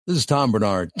This is Tom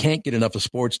Bernard. Can't get enough of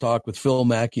sports talk with Phil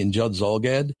Mackey and Judd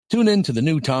Zolgad? Tune in to the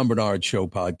new Tom Bernard Show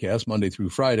podcast Monday through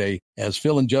Friday as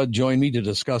Phil and Judd join me to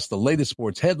discuss the latest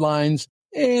sports headlines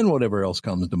and whatever else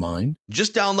comes to mind.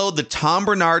 Just download the Tom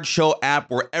Bernard Show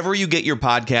app wherever you get your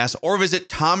podcasts or visit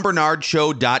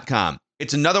tombernardshow.com.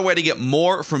 It's another way to get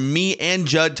more from me and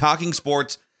Judd talking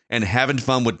sports and having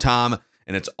fun with Tom,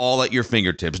 and it's all at your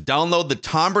fingertips. Download the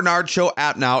Tom Bernard Show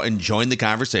app now and join the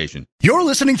conversation. You're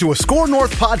listening to a Score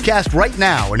North podcast right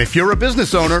now, and if you're a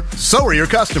business owner, so are your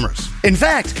customers. In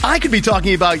fact, I could be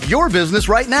talking about your business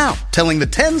right now, telling the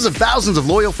tens of thousands of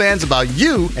loyal fans about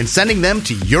you and sending them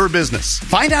to your business.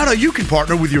 Find out how you can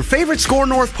partner with your favorite Score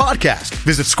North podcast.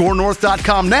 Visit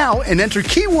scorenorth.com now and enter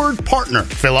keyword partner.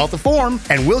 Fill out the form,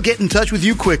 and we'll get in touch with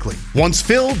you quickly. Once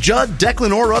Phil, Judd,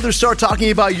 Declan, or others start talking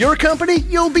about your company,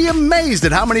 you'll be amazed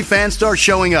at how many fans start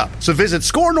showing up. So visit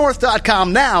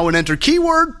scorenorth.com now and enter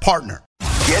keyword partner.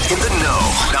 Get in the know.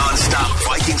 Non-stop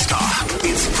Vikings talk.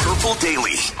 It's Purple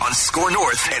Daily on Score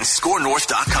North and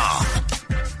scorenorth.com.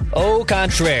 Au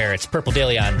contraire, it's Purple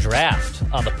Daily on Draft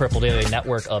on the Purple Daily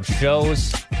network of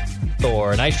shows.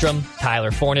 Thor Nystrom, Tyler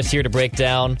Forness here to break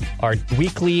down our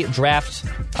weekly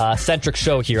draft-centric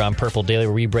show here on Purple Daily,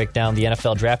 where we break down the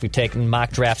NFL draft. We've taken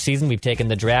mock draft season. We've taken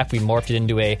the draft. We've morphed it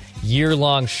into a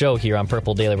year-long show here on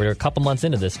Purple Daily. We're a couple months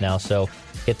into this now, so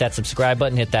hit that subscribe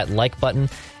button, hit that like button.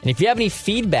 And if you have any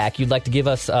feedback you'd like to give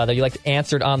us that you'd like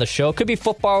answered on the show, could be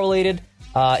football-related.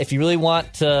 If you really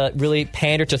want to really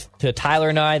pander to Tyler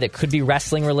and I, that could be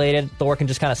wrestling-related. Thor can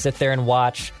just kind of sit there and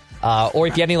watch. Or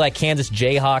if you have any like Kansas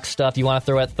Jayhawks stuff you want to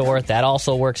throw at Thor, that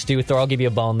also works too. Thor, I'll give you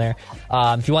a bone there.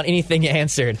 If you want anything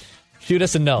answered, shoot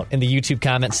us a note in the YouTube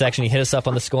comment section. You hit us up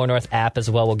on the Score North app as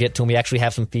well. We'll get to them. We actually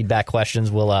have some feedback questions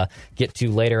we'll get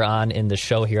to later on in the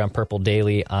show here on Purple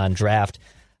Daily on Draft.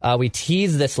 We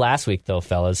teased this last week, though,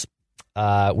 fellas.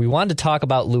 We wanted to talk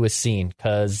about Lewis Cine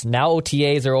because now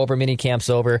OTAs are over,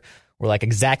 minicamp's over. We're like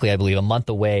exactly, I believe, a month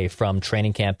away from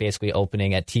training camp basically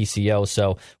opening at TCO.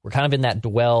 So we're kind of in that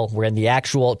dwell. We're in the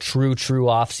actual true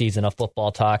off season of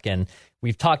football talk. And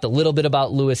we've talked a little bit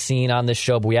about Lewis Cine on this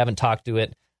show, but we haven't talked to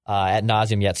it ad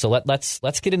nauseum yet. So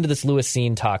let's get into this Lewis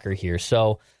Cine talker here.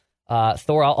 So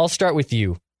Thor, I'll start with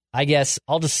you. I guess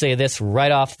I'll just say this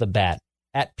right off the bat.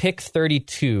 At pick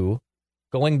 32,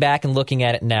 going back and looking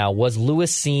at it now, was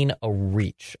Lewis Cine a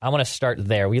reach? I want to start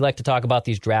there. We like to talk about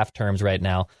these draft terms right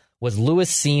now. Was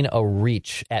Lewis Cine a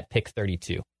reach at pick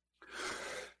 32?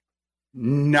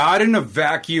 Not in a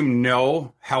vacuum,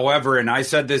 no. However, and I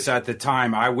said this at the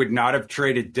time, I would not have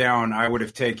traded down. I would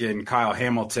have taken Kyle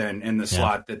Hamilton in the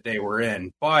slot that they were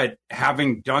in. But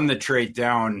having done the trade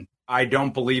down, I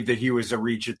don't believe that he was a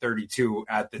reach at 32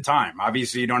 at the time.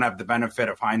 Obviously, you don't have the benefit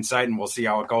of hindsight, and we'll see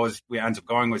how it goes. We end up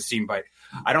going with Cine, but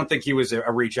I don't think he was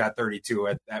a reach at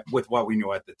 32 with what we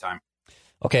knew at the time.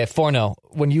 Okay, Forno,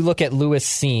 when you look at Lewis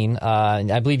Cine,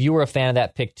 I believe you were a fan of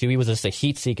that pick too. He was just a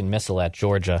heat-seeking missile at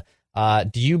Georgia. Do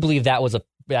you believe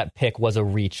that pick was a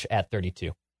reach at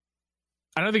 32?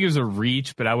 I don't think it was a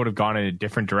reach, but I would have gone in a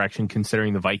different direction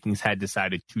considering the Vikings had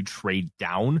decided to trade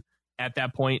down at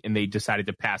that point, and they decided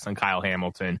to pass on Kyle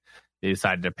Hamilton. They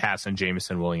decided to pass on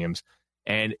Jamison Williams.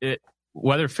 And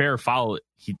whether fair or foul,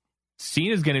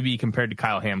 Cine is going to be compared to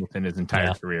Kyle Hamilton his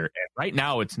entire career. And right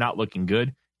now, it's not looking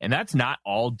good. And that's not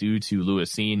all due to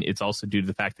Lewis Cine. It's also due to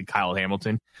the fact that Kyle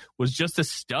Hamilton was just a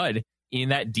stud in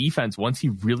that defense once he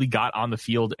really got on the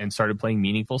field and started playing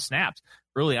meaningful snaps.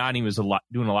 Early on, he was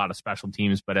doing a lot of special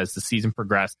teams, but as the season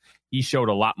progressed, he showed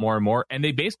a lot more and more. And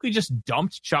they basically just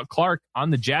dumped Chuck Clark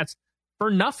on the Jets for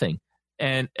nothing.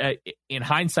 And in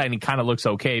hindsight, it kind of looks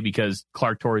okay because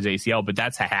Clark tore his ACL, but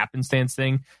that's a happenstance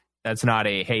thing. That's not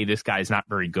hey, this guy's not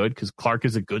very good, because Clark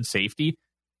is a good safety.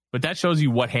 But that shows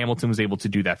you what Hamilton was able to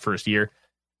do that first year.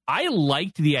 I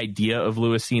liked the idea of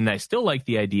Lewis Cine. I still like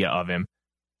the idea of him,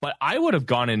 but I would have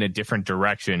gone in a different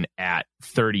direction at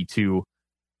 32,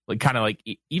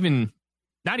 even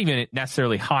not even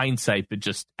necessarily hindsight, but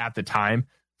just at the time,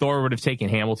 Thor would have taken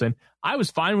Hamilton. I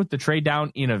was fine with the trade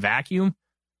down in a vacuum.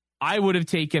 I would have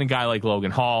taken a guy like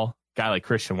Logan Hall, a guy like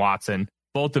Christian Watson,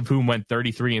 both of whom went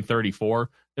 33 and 34.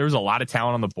 There was a lot of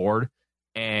talent on the board,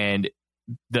 and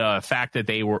the fact that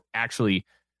they were actually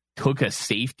took a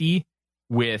safety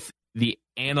with the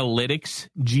analytics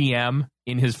GM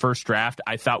in his first draft,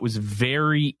 I thought was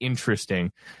very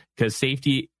interesting, because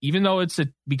safety, even though it's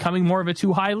becoming more of a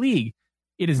too high league,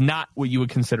 it is not what you would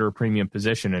consider a premium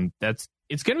position. And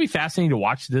it's going to be fascinating to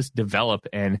watch this develop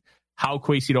and how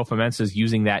Kwesi Adofo-Mensah is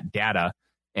using that data.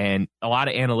 And a lot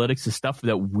of analytics is stuff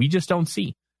that we just don't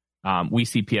see. We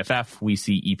see PFF, we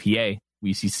see EPA,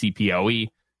 we see CPOE,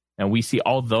 and we see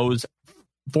all those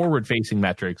forward-facing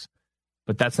metrics.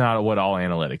 but that's not what all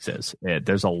analytics is.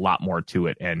 There's a lot more to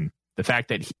it. And the fact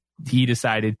that he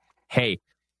decided, hey,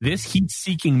 this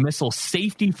heat-seeking missile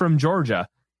safety from Georgia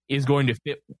is going to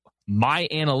fit my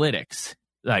analytics.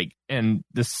 And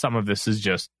some of this is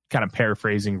just kind of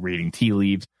paraphrasing, reading tea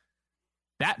leaves.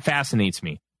 That fascinates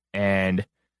me. And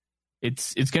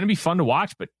it's going to be fun to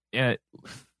watch, but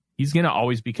he's going to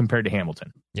always be compared to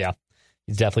Hamilton. Yeah.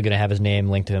 He's definitely going to have his name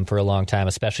linked to him for a long time,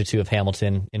 especially too if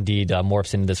Hamilton indeed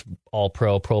morphs into this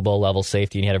all-pro, Pro Bowl level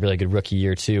safety, and he had a really good rookie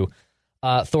year too.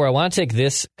 Thor, I want to take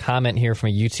this comment here from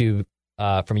a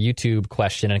YouTube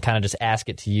question and kind of just ask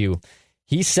it to you.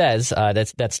 He says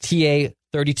that's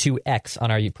TA32X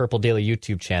on our Purple Daily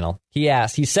YouTube channel. He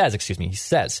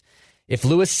says, if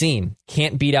Lewis Cine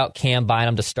can't beat out Cam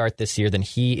Bynum to start this year, then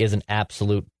he is an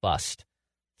absolute bust.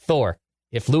 Thor,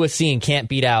 if Lewis Cine can't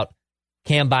beat out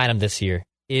Cam Bynum this year,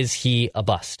 is he a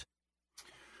bust?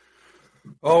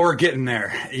 Oh, we're getting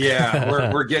there. Yeah,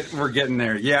 we're getting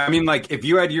there. Yeah, I mean, like if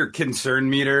you had your concern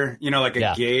meter, like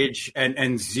a gauge,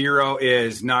 and 0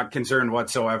 is not concerned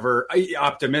whatsoever,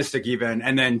 optimistic even,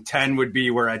 and then 10 would be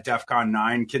we're at DEFCON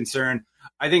 9 concern.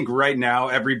 I think right now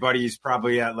everybody's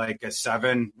probably at like a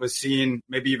 7 with Cine,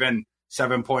 maybe even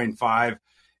 7.5.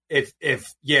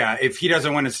 If he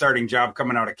doesn't win a starting job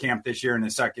coming out of camp this year in the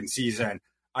second season,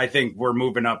 I think we're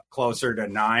moving up closer to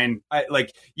 9.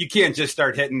 You can't just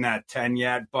start hitting that 10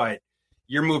 yet, but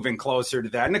you're moving closer to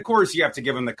that. And of course, you have to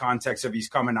give him the context of he's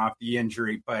coming off the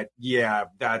injury. But yeah,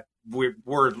 that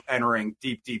we're entering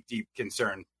deep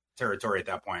concern territory at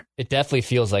that point. It definitely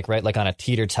feels like, right, like on a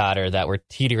teeter-totter, that we're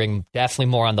teetering definitely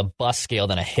more on the bust scale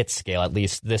than a hit scale, at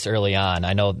least this early on.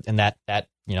 I know, and that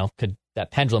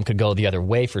pendulum could go the other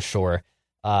way for sure.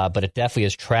 But it definitely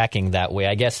is tracking that way.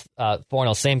 I guess,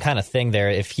 Fornell, same kind of thing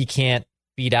there. If he can't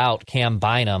beat out Cam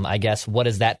Bynum, I guess, what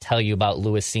does that tell you about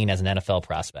Lewis Cine as an NFL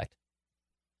prospect?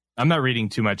 I'm not reading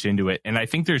too much into it. And I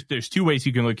think there's two ways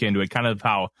you can look into it, kind of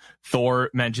how Thor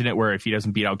mentioned it, where if he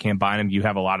doesn't beat out Cam Bynum, you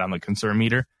have a lot on the concern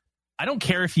meter. I don't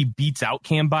care if he beats out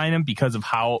Cam Bynum because of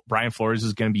how Brian Flores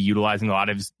is going to be utilizing a lot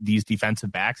of these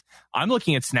defensive backs. I'm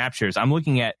looking at snap shares. I'm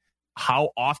looking at how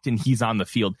often he's on the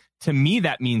field. To me,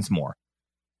 that means more.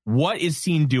 What is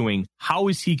Cine doing? How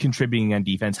is he contributing on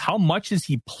defense? How much is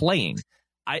he playing?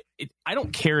 I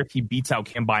don't care if he beats out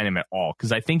Cam Bynum at all,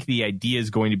 because I think the idea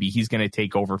is going to be he's going to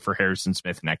take over for Harrison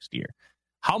Smith next year.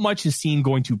 How much is Cine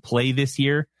going to play this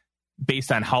year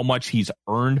based on how much he's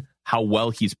earned, how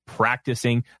well he's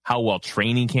practicing, how well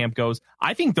training camp goes?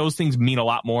 I think those things mean a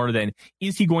lot more than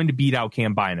is he going to beat out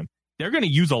Cam Bynum. They're going to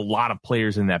use a lot of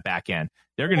players in that back end.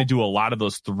 They're going to do a lot of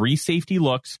those 3 safety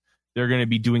looks. They're going to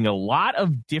be doing a lot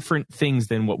of different things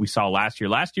than what we saw last year.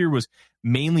 Last year was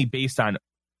mainly based on,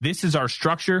 this is our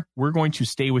structure. We're going to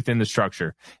stay within the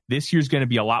structure. This year's going to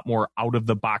be a lot more out of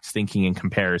the box thinking in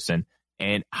comparison.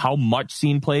 And how much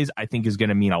Cine plays, I think, is going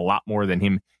to mean a lot more than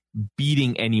him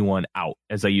beating anyone out,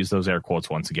 as I use those air quotes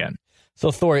once again. So,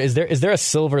 Thor, is there a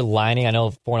silver lining? I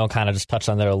know Fornell kind of just touched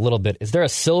on that a little bit. Is there a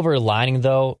silver lining,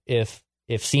 though, if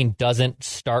Cine doesn't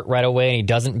start right away and he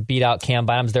doesn't beat out Cam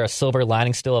Bynum? Is there a silver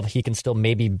lining still of he can still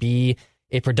maybe be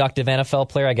a productive NFL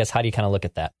player? I guess, how do you kind of look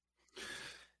at that?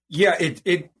 Yeah,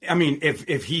 I mean,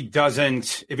 if he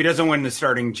doesn't win the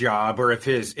starting job, or if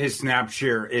his snap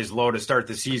share is low to start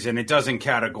the season, it doesn't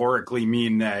categorically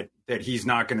mean that he's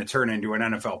not going to turn into an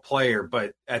NFL player.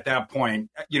 But at that point,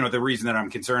 the reason that I'm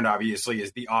concerned, obviously,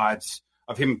 is the odds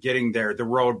of him getting there. The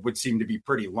road would seem to be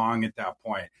pretty long at that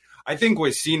point. I think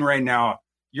with Cine right now,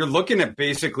 you're looking at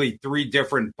basically 3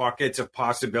 different buckets of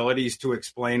possibilities to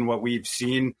explain what we've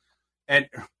seen. And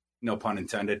no pun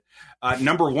intended.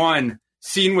 Number one,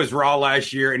 Cine was raw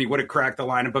last year, and he would have cracked the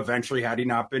lineup eventually had he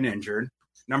not been injured.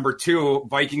 Number 2,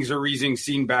 Vikings are easing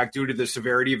Cine back due to the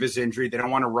severity of his injury. They don't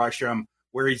want to rush him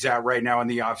where he's at right now in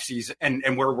the offseason.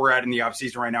 And where we're at in the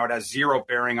offseason right now, it has 0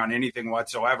 bearing on anything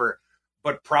whatsoever.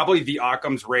 But probably the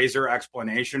Occam's razor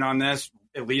explanation on this,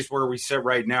 at least where we sit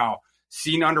right now,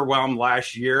 Cine underwhelmed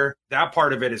last year. That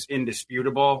part of it is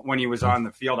indisputable when he was on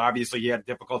the field. Obviously, he had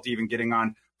difficulty even getting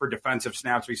on for defensive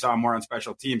snaps. We saw him more on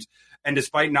special teams. And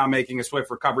despite not making a swift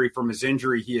recovery from his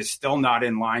injury, he is still not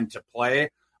in line to play.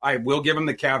 I will give him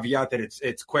the caveat that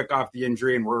it's quick off the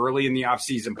injury and we're early in the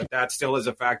offseason, but that still is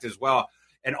a fact as well.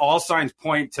 And all signs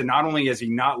point to not only has he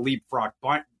not leapfrog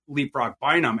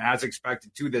Bynum as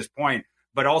expected to this point,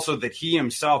 but also that he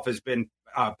himself has been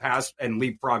passed and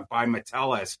leapfrogged by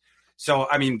Metellus. So,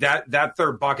 I mean, that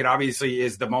third bucket obviously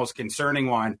is the most concerning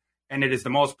one, and it is the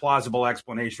most plausible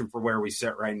explanation for where we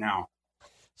sit right now.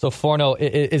 So, Forno,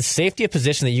 is safety a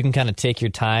position that you can kind of take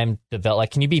your time, develop? Like,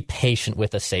 can you be patient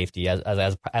with a safety as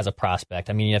a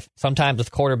prospect? I mean, if sometimes with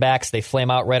quarterbacks, they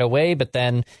flame out right away, but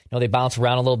then they bounce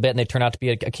around a little bit and they turn out to be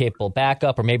a capable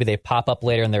backup, or maybe they pop up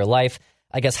later in their life.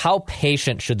 I guess, how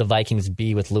patient should the Vikings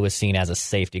be with Lewis Cine as a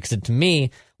safety? Because to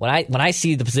me, when I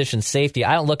see the position safety,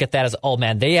 I don't look at that as, oh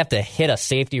man, they have to hit a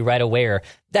safety right away, or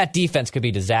that defense could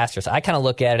be disastrous. I kind of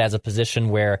look at it as a position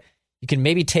where you can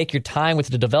maybe take your time with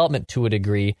the development to a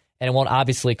degree, and it won't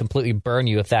obviously completely burn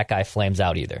you if that guy flames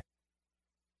out either.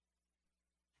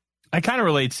 I kind of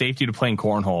relate safety to playing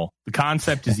cornhole. The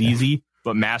concept is easy,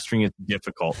 but mastering is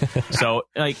difficult. So,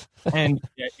 and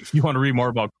if you want to read more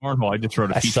about cornhole, I just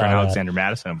wrote a feature on Alexander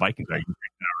Madison and Vikings. I can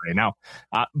check it out right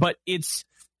now. But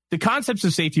the concepts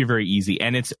of safety are very easy,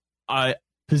 and it's a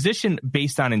position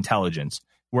based on intelligence,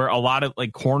 where a lot of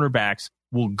cornerbacks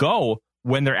will go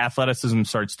when their athleticism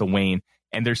starts to wane,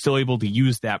 and they're still able to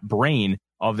use that brain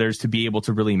of theirs to be able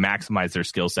to really maximize their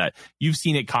skill set. You've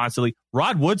seen it constantly.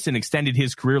 Rod Woodson extended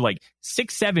his career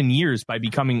 6-7 years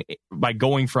by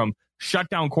going from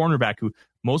shutdown cornerback, who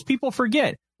most people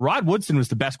forget. Rod Woodson was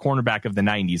the best cornerback of the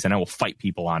 90s, and I will fight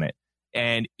people on it.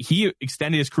 And he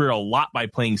extended his career a lot by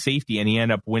playing safety, and he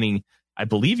ended up winning, I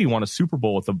believe he won a Super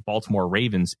Bowl with the Baltimore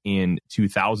Ravens in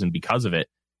 2000 because of it.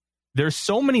 There's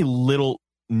so many little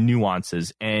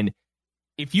nuances, and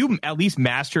if you at least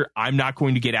master, I'm not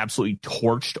going to get absolutely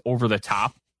torched over the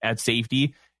top at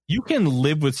safety, you can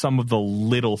live with some of the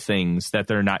little things that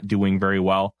they're not doing very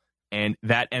well, and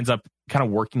that ends up kind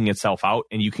of working itself out,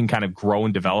 and you can kind of grow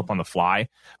and develop on the fly.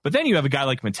 But then you have a guy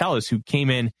like Metellus, who came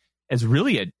in as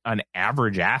really an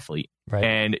average athlete, right?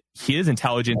 And his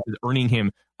intelligence is earning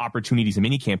him opportunities in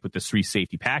minicamp with this 3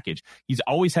 safety package. He's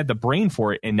always had the brain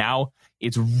for it, and now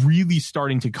it's really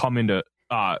starting to come into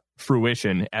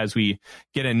fruition as we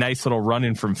get a nice little run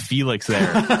in from Felix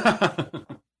there.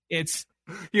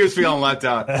 He was feeling let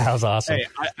out. That was awesome. Hey,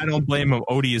 I don't blame him.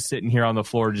 Odie is sitting here on the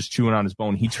floor just chewing on his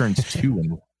bone. He turns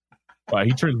 2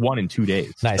 he turns 1 in 2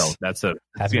 days. Nice. So that's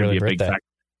going to be a big factor.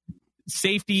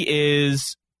 Safety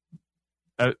is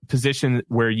a position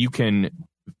where you can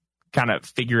kind of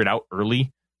figure it out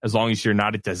early, as long as you're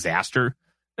not a disaster.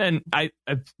 And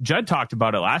Judd talked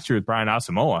about it last year with Brian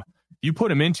Asamoah. You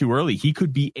put him in too early, he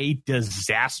could be a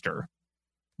disaster.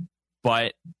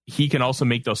 But he can also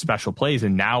make those special plays,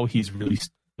 and now it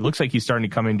looks like he's starting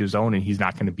to come into his own, and he's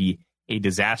not going to be a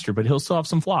disaster, but he'll still have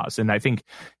some flaws. And I think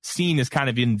Cine is kind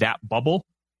of in that bubble,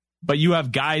 but you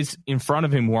have guys in front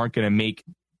of him who aren't going to make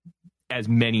as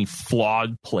many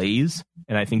flawed plays,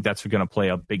 and I think that's going to play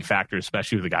a big factor,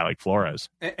 especially with a guy like Flores.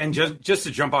 And just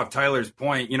to jump off Tyler's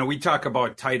point, we talk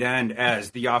about tight end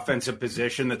as the offensive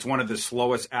position that's one of the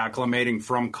slowest acclimating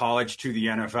from college to the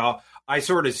NFL. I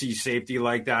sort of see safety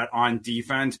like that on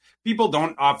defense. People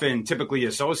don't often typically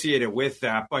associate it with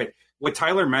that, but what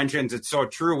Tyler mentions, it's so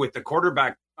true with the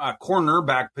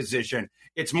cornerback position.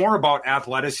 It's more about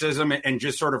athleticism and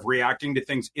just sort of reacting to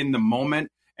things in the moment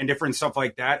and different stuff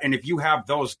like that. And if you have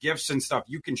those gifts and stuff,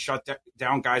 you can shut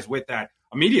down guys with that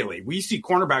immediately. We see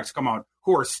cornerbacks come out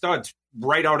who are studs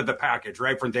right out of the package,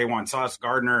 right from day one. Sauce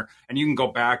Gardner, and you can go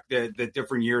back the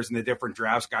different years and the different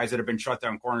drafts, guys that have been shut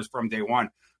down corners from day one.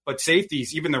 But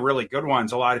safeties, even the really good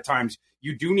ones, a lot of times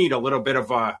you do need a little bit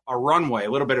of a runway,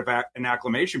 a little bit of an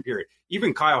acclimation period.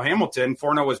 Even Kyle Hamilton,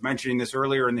 Forno was mentioning this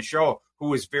earlier in the show, who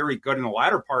was very good in the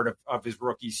latter part of his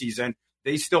rookie season.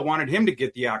 They still wanted him to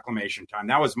get the acclimation time.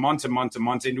 That was months and months and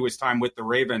months into his time with the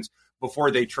Ravens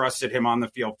before they trusted him on the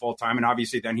field full time. And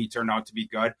obviously then he turned out to be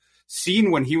good.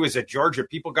 Cine, when he was at Georgia,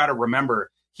 people got to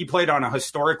remember he played on a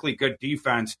historically good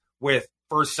defense with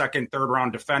first, second, third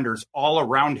round defenders all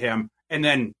around him, and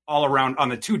then all around on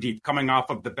the 2 deep coming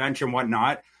off of the bench and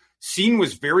whatnot. Cine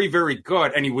was very, very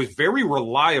good, and he was very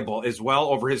reliable as well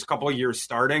over his couple of years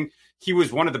starting. He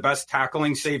was one of the best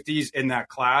tackling safeties in that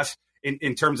class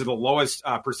in terms of the lowest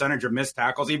percentage of missed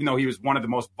tackles, even though he was one of the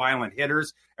most violent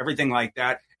hitters, everything like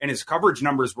that. And his coverage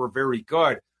numbers were very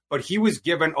good, but he was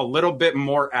given a little bit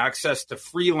more access to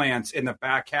freelance in the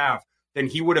back half than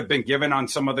he would have been given on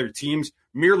some other teams,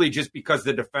 merely just because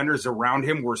the defenders around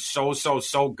him were so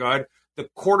good. The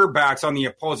quarterbacks on the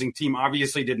opposing team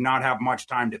obviously did not have much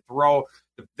time to throw.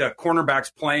 The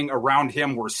cornerbacks playing around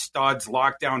him were studs,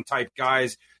 lockdown type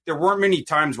guys. There weren't many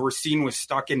times where Cine was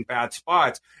stuck in bad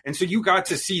spots. And so you got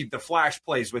to see the flash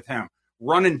plays with him,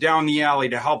 running down the alley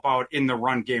to help out in the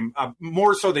run game,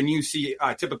 more so than you see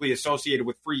typically associated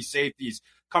with free safeties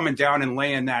coming down and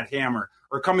laying that hammer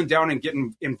or coming down and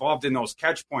getting involved in those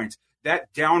catch points.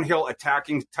 That downhill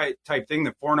attacking type thing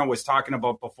that Forno was talking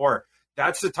about before,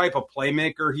 that's the type of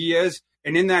playmaker he is.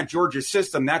 And in that Georgia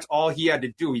system, that's all he had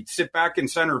to do. He'd sit back in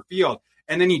center field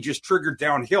And then he just triggered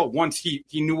downhill once he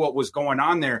knew what was going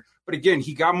on there. But again,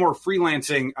 he got more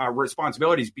freelancing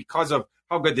responsibilities because of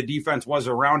how good the defense was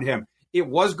around him. It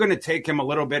was going to take him a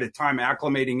little bit of time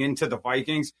acclimating into the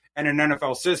Vikings and an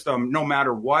NFL system, no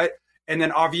matter what. And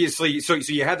then obviously, so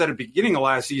you had that at the beginning of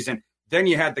last season. Then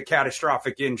you had the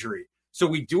catastrophic injury. So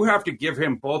we do have to give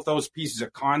him both those pieces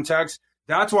of context.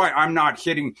 That's why I'm not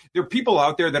hitting. There are people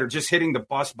out there that are just hitting the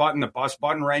bust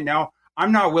button right now.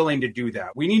 I'm not willing to do that.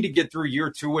 We need to get through year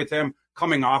 2 with him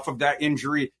coming off of that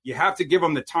injury. You have to give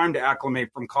him the time to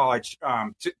acclimate from college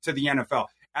to the NFL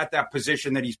at that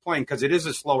position that he's playing, because it is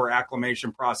a slower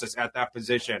acclimation process at that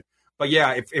position. But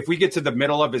yeah, if we get to the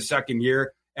middle of his second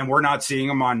year and we're not seeing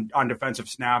him on defensive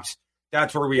snaps,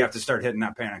 that's where we have to start hitting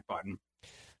that panic button.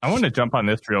 I want to jump on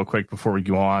this real quick before we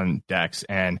go on, Dex.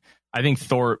 And I think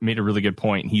Thor made a really good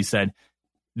point. He said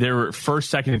there were first,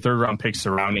 second, and third round picks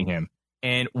surrounding him.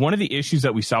 And one of the issues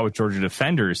that we saw with Georgia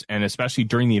defenders, and especially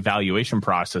during the evaluation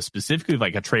process, specifically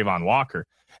like a Trayvon Walker,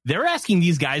 they're asking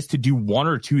these guys to do one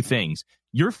or two things.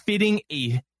 You're fitting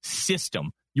a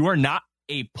system. You are not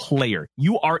a player.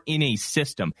 You are in a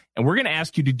system. And we're going to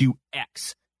ask you to do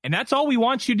X. And that's all we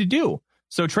want you to do.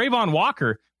 So Trayvon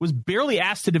Walker was barely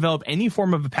asked to develop any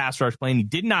form of a pass rush plan. He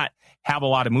did not have a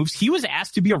lot of moves. He was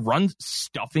asked to be a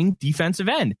run-stuffing defensive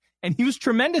end, and he was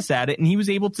tremendous at it, and he was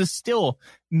able to still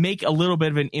make a little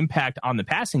bit of an impact on the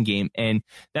passing game, and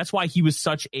that's why he was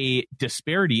such a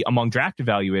disparity among draft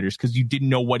evaluators, because you didn't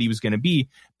know what he was going to be,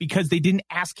 because they didn't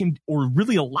ask him or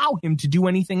really allow him to do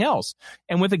anything else.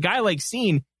 And with a guy like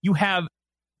Cine, you have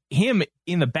him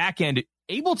in the back end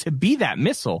able to be that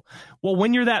missile. Well,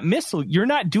 when you're that missile, you're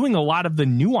not doing a lot of the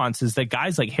nuances that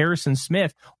guys like Harrison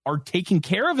Smith are taking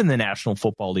care of in the National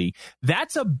Football League.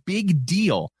 That's a big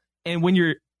deal. And when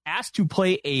you're asked to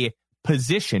play a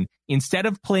position instead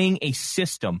of playing a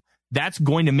system, that's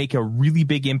going to make a really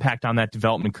big impact on that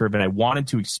development curve. And I wanted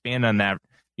to expand on that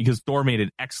because Thor made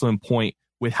an excellent point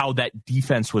with how that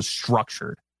defense was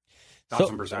structured.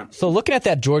 So looking at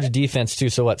that Georgia defense too,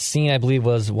 so what Cine, I believe,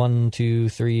 was 1, 2,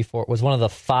 3, 4, was one of the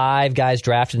 5 guys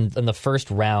drafted in the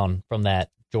first round from that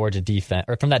Georgia defense,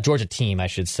 or from that Georgia team, I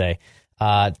should say.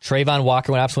 Trayvon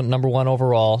Walker went absolute number 1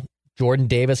 overall. Jordan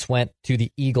Davis went to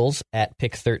the Eagles at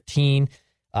pick 13.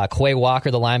 Quay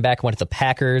Walker, the linebacker, went to the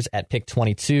Packers at pick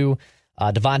 22.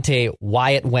 Devontae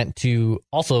Wyatt went to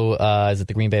also is it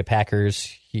the Green Bay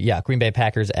Packers? Yeah, Green Bay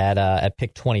Packers at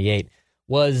pick 28.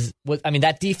 I mean,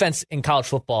 that defense in college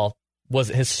football was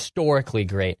historically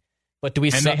great. But they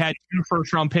had 2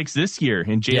 first-round picks this year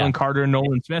in Jalen Carter and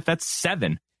Nolan Smith. That's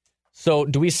 7. So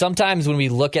do we sometimes, when we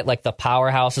look at like the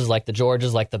powerhouses, like the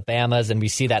Georgias, like the Bamas, and we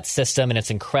see that system and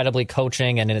it's incredibly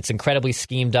coaching and it's incredibly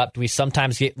schemed up, do we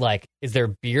sometimes get like, is there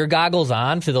beer goggles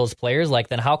on for those players? Like,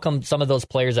 then how come some of those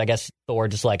players, I guess, Thor,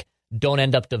 just like don't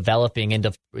end up developing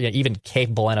into even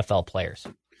capable NFL players?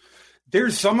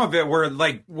 There's some of it where,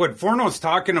 like, what Forno's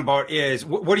talking about is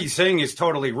what he's saying is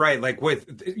totally right. Like with,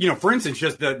 for instance,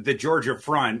 just the Georgia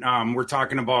front, we're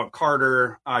talking about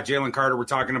Carter, Jalen Carter. We're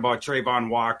talking about Trayvon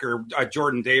Walker,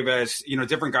 Jordan Davis,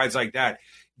 different guys like that.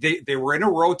 They were in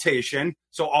a rotation.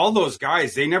 So all those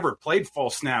guys, they never played full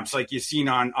snaps like you've seen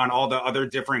on all the other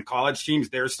different college teams,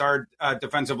 their star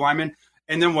defensive linemen.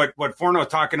 And then what Forno's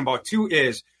talking about too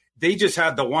is they just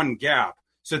had the one gap.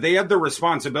 So they had the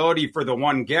responsibility for the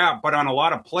one gap, but on a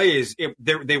lot of plays,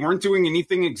 they weren't doing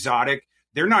anything exotic.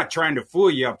 They're not trying to fool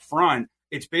you up front.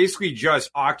 It's basically just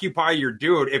occupy your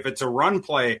dude if it's a run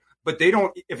play, but they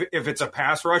don't, if it's a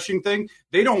pass rushing thing,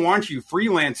 they don't want you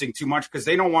freelancing too much because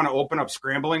they don't want to open up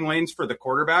scrambling lanes for the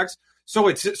quarterbacks. So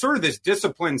it's sort of this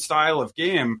disciplined style of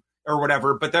game or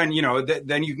whatever, but then,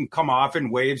 then you can come off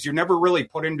in waves. You're never really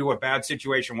put into a bad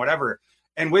situation, whatever.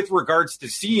 And with regards to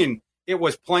Cine, it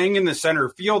was playing in the center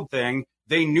field thing.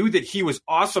 They knew that he was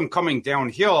awesome coming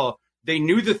downhill. They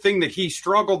knew the thing that he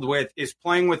struggled with is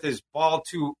playing with his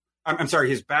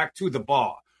his back to the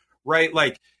ball, right?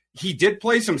 Like he did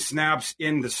play some snaps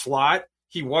in the slot.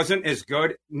 He wasn't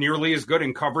nearly as good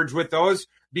in coverage with those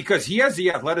because he has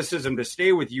the athleticism to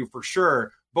stay with you for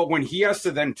sure. But when he has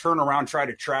to then turn around, try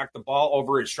to track the ball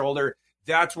over his shoulder,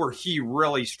 that's where he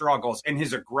really struggles. And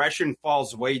his aggression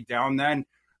falls way down then.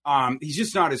 He's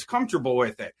just not as comfortable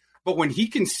with it. But when he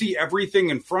can see everything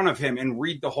in front of him and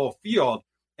read the whole field,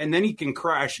 and then he can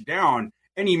crash down,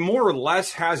 and he more or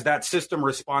less has that system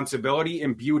responsibility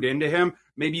imbued into him.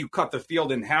 Maybe you cut the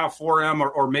field in half for him,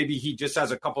 or maybe he just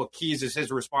has a couple of keys as his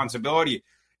responsibility,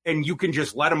 and you can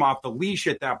just let him off the leash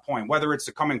at that point, whether it's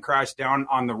to come and crash down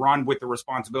on the run with the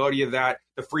responsibility of that,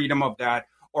 the freedom of that,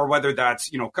 or whether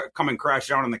that's, come and crash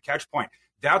down on the catch point.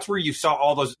 That's where you saw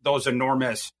all those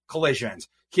enormous collisions.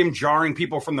 Him jarring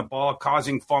people from the ball,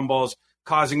 causing fumbles.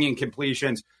 causing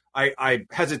incompletions. I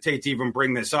hesitate to even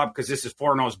bring this up because this is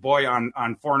Forno's boy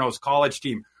on Forno's college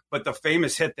team. But the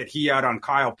famous hit that he had on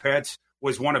Kyle Pitts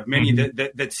was one of many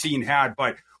that Cine had,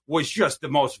 but was just the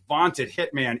most vaunted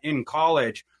hitman in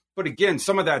college. But again,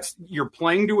 some of that's you're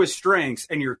playing to his strengths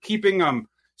and you're keeping him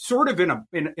sort of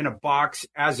in a box,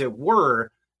 as it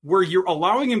were, where you're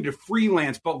allowing him to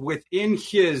freelance, but within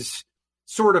his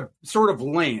sort of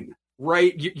lane.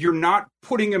 Right, you're not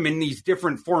putting him in these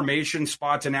different formation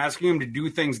spots and asking him to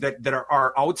do things that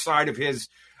are outside of his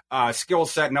skill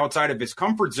set and outside of his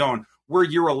comfort zone, where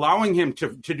you're allowing him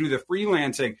to do the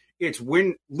freelancing. It's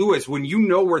when you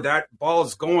know where that ball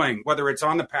is going, whether it's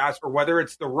on the pass or whether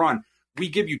it's the run, we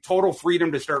give you total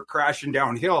freedom to start crashing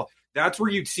downhill. That's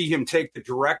where you'd see him take the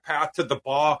direct path to the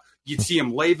ball. You'd see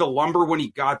him lay the lumber when he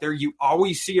got there. You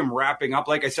always see him wrapping up.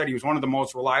 Like I said, he was one of the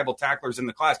most reliable tacklers in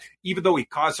the class, even though he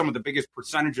caused some of the biggest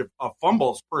percentage of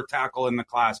fumbles per tackle in the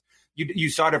class. You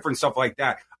saw different stuff like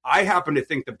that. I happen to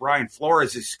think that Brian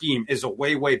Flores' scheme is a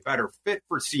way, way better fit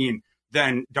for Cine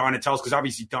than Donatell's, because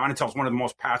obviously Donatell's one of the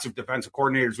most passive defensive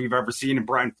coordinators we've ever seen, and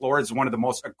Brian Flores is one of the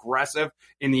most aggressive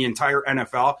in the entire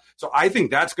NFL. So I think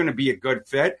that's going to be a good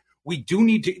fit. We do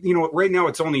need to, right now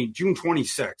it's only June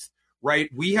 26th,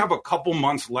 right? We have a couple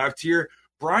months left here.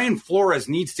 Brian Flores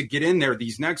needs to get in there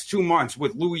these next 2 months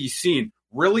with Lewis Cine,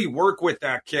 really work with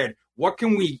that kid. What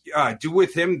can we do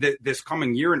with him this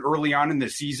coming year and early on in the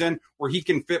season where he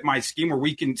can fit my scheme, where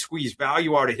we can squeeze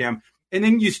value out of him? And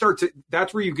then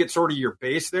that's where you get sort of your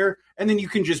base there. And then you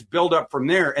can just build up from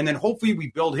there. And then hopefully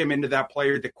we build him into that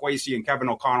player that Kwesi and Kevin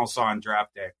O'Connell saw on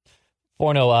draft day.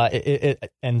 Forno,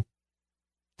 and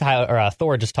Tyler, or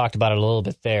Thor just talked about it a little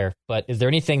bit there, but is there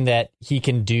anything that he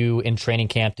can do in training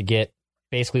camp to get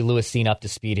basically Lewis Cine up to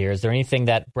speed here? Is there anything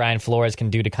that Brian Flores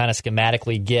can do to kind of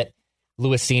schematically get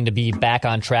Lewis Cine to be back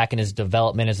on track in his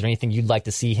development? Is there anything you'd like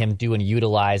to see him do and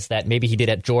utilize that maybe he did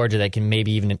at Georgia that can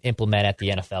maybe even implement at the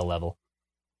NFL level?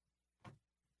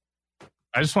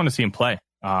 I just want to see him play.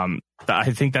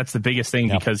 I think that's the biggest thing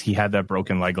because he had that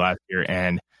broken leg last year.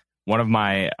 And one of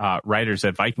my writers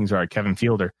at Vikings are Kevin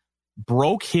Fielder,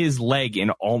 broke his leg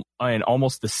in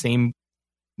almost the same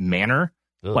manner.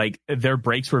 Ugh. Like their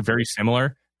breaks were very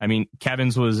similar. I mean,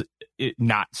 Kevin's was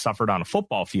not suffered on a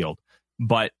football field,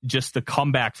 but just the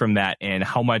comeback from that and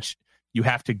how much you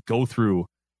have to go through.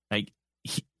 Like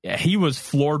he was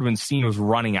floored when Cine was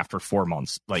running after 4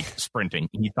 months, like sprinting.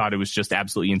 He thought it was just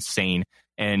absolutely insane.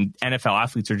 And NFL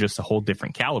athletes are just a whole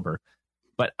different caliber.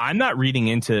 But I'm not reading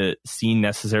into Cine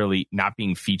necessarily not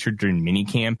being featured during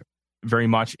minicamp very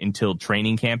much until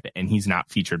training camp, and he's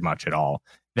not featured much at all.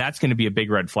 That's going to be a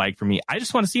big red flag for me. I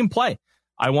just want to see him play.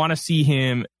 I want to see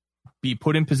him be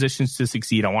put in positions to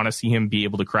succeed. I want to see him be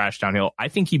able to crash downhill. I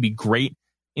think he'd be great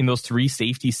in those 3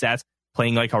 safety sets,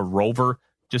 playing like a rover,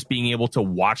 just being able to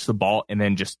watch the ball and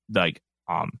then just like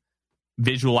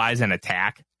visualize and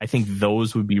attack. I think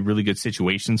those would be really good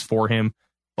situations for him.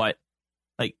 But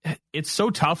like, it's so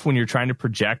tough when you're trying to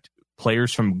project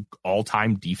players from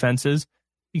all-time defenses,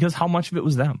 because how much of it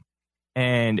was them?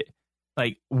 And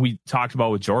like we talked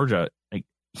about with Georgia, like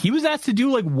he was asked to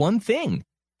do like one thing.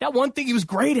 That one thing he was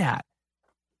great at,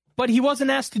 but he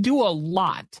wasn't asked to do a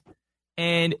lot.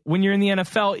 And when you're in the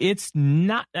NFL, it's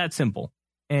not that simple.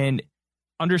 And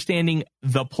understanding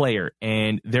the player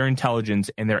and their intelligence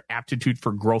and their aptitude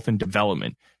for growth and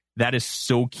development, that is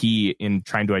so key in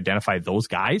trying to identify those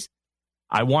guys.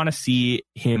 I want to see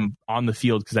him on the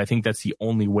field because I think that's the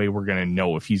only way we're going to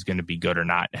know if he's going to be good or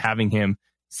not. Having him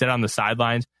sit on the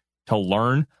sidelines to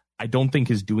learn, I don't think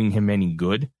is doing him any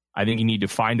good. I think you need to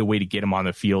find a way to get him on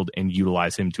the field and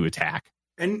utilize him to attack.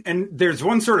 And there's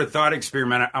one sort of thought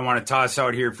experiment I want to toss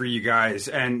out here for you guys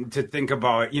and to think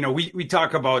about. We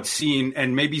talk about Cine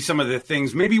and maybe some of the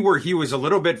things, maybe where he was a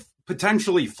little bit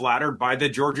potentially flattered by the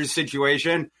Georgia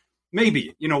situation.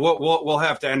 Maybe, we'll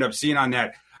have to end up seeing on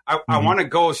that. I want to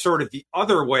go sort of the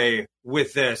other way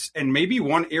with this, and maybe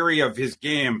one area of his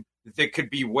game that could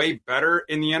be way better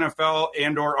in the NFL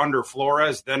and or under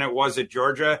Flores than it was at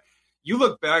Georgia. You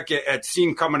look back at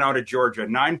Cine coming out of Georgia,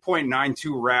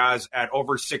 9.92 RAS at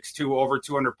over 6'2", over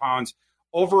 200 pounds.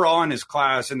 Overall in his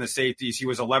class in the safeties, he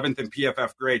was 11th in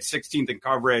PFF grade, 16th in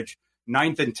coverage,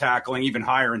 9th in tackling, even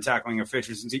higher in tackling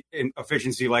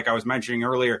efficiency, like I was mentioning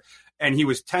earlier. And he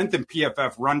was 10th in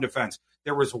PFF run defense.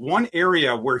 There was one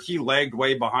area where he lagged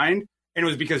way behind, and it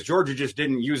was because Georgia just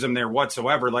didn't use him there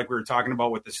whatsoever. Like we were talking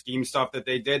about with the scheme stuff that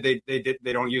they did,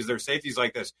 they don't use their safeties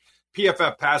like this.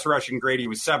 PFF pass rushing grade, he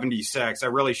was 76. I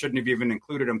really shouldn't have even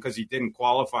included him because he didn't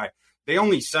qualify. They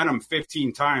only sent him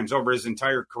 15 times over his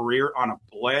entire career on a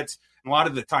blitz. And a lot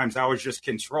of the times that was just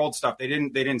controlled stuff. They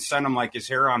didn't send him like his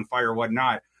hair on fire or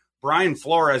whatnot. Brian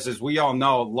Flores, as we all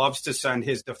know, loves to send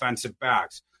his defensive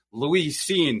backs. Lewis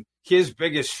Cine, his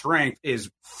biggest strength is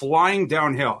flying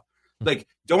downhill. Like,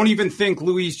 don't even think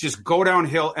Lewis, just go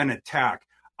downhill and attack.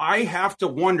 I have to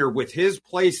wonder with his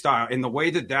play style and the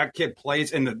way that kid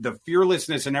plays and the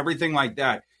fearlessness and everything like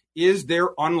that, is there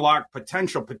unlocked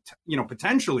potential,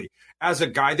 potentially as a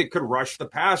guy that could rush the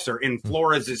passer in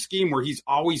Flores' scheme where he's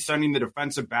always sending the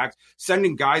defensive backs,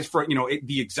 sending guys for,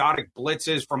 the exotic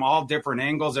blitzes from all different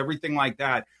angles, everything like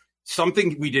that.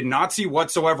 Something we did not see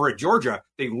whatsoever at Georgia.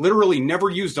 They literally never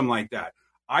used him like that.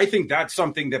 I think that's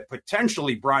something that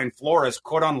potentially Brian Flores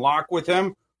could unlock with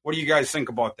him. What do you guys think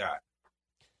about that?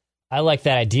 I like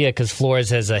that idea because Flores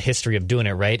has a history of doing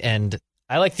it, right? And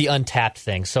I like the untapped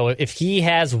thing. So if he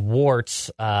has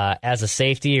warts as a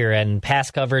safety or in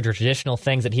pass coverage or traditional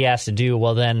things that he has to do,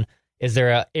 well, then is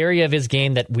there an area of his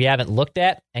game that we haven't looked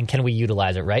at, and can we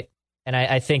utilize it, right? And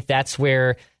I think that's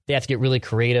where they have to get really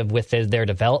creative with their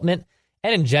development.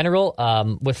 And in general,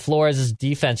 with Flores'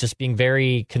 defense just being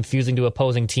very confusing to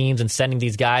opposing teams and sending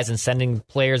these guys and sending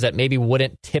players that maybe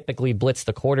wouldn't typically blitz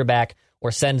the quarterback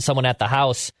or send someone at the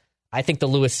house, I think the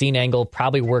Lewis Cine angle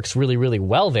probably works really, really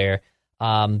well there.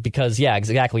 Because, yeah,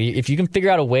 exactly. If you can figure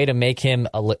out a way to make him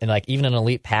even an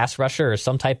elite pass rusher or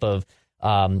some type of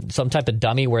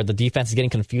dummy where the defense is getting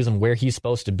confused on where he's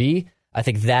supposed to be, I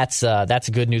think that's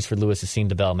good news for Lewis Cine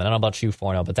development. I don't know about you,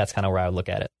 Forno, but that's kind of where I would look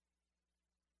at it.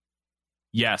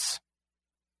 Yes.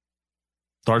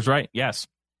 Thor's right. Yes.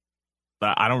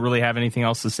 But I don't really have anything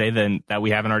else to say than that we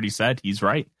haven't already said. He's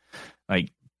right.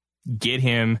 Like, get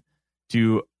him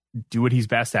to do what he's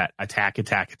best at. Attack.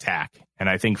 And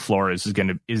I think Flores is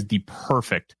the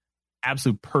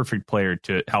absolute perfect player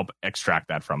to help extract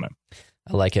that from him.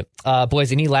 I like it.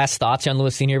 Boys, any last thoughts on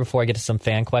Lewis Cine here before I get to some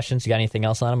fan questions? You got anything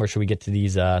else on him, or should we get to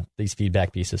these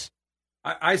feedback pieces?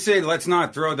 I say let's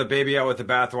not throw the baby out with the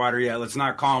bathwater yet. Let's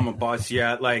not call him a bust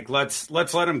yet. Like, let's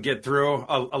let him get through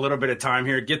a little bit of time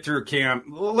here, get through camp.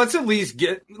 Let's at least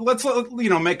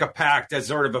make a pact as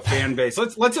sort of a fan base.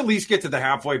 Let's at least get to the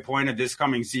halfway point of this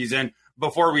coming season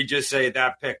before we just say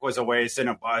that pick was a waste and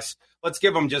a bust. Let's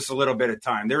give him just a little bit of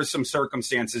time. There's some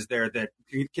circumstances there that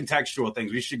contextual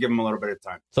things. We should give him a little bit of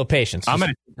time. So patience. I'm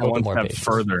going to take one step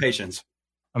further. Patience.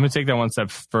 I'm going to take that one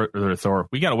step further, Thor.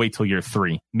 We got to wait till year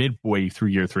 3, midway through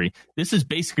year 3. This is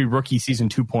basically rookie season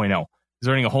 2.0. He's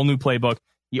learning a whole new playbook.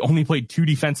 He only played 2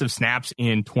 defensive snaps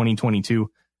in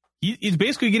 2022. He's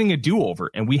basically getting a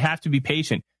do-over, and we have to be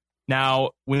patient. Now,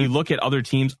 when you look at other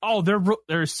teams,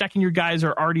 their second-year guys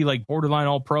are already like borderline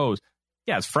all-pros.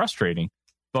 Yeah, it's frustrating,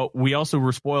 but we also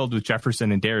were spoiled with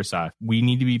Jefferson and Darrisaw. We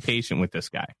need to be patient with this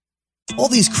guy. All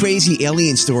these crazy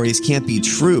alien stories can't be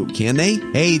true, can they?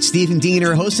 Hey, it's Stephen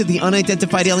Diener, host of the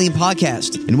Unidentified Alien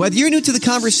Podcast. And whether you're new to the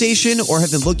conversation or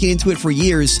have been looking into it for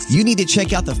years, you need to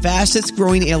check out the fastest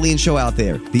growing alien show out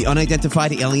there, the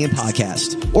Unidentified Alien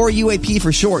Podcast, or UAP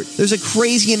for short. There's a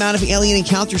crazy amount of alien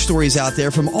encounter stories out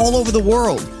there from all over the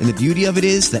world. And the beauty of it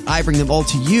is that I bring them all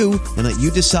to you and let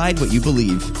you decide what you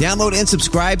believe. Download and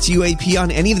subscribe to UAP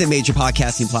on any of the major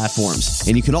podcasting platforms.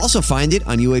 And you can also find it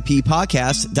on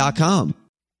UAPpodcast.com.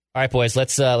 All right, boys,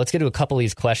 let's get to a couple of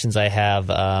these questions I have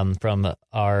from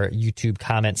our YouTube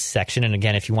comments section. And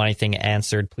again, if you want anything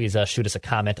answered, please shoot us a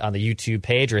comment on the YouTube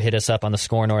page or hit us up on the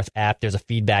Score North app. There's a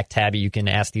feedback tab you can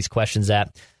ask these questions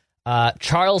at.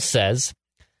 Charles says,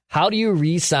 how do you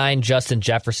re-sign Justin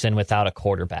Jefferson without a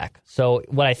quarterback? So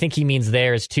what I think he means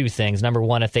there is 2 things. Number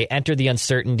one, if they enter the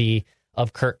uncertainty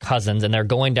of Kirk Cousins and they're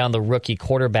going down the rookie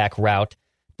quarterback route,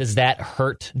 does that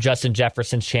hurt Justin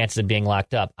Jefferson's chances of being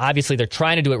locked up? Obviously, they're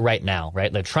trying to do it right now,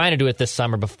 right? They're trying to do it this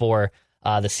summer before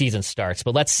the season starts.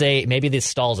 But let's say maybe this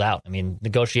stalls out. I mean,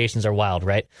 negotiations are wild,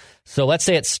 right? So let's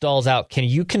say it stalls out. Can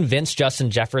you convince Justin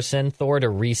Jefferson, Thor, to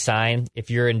re-sign if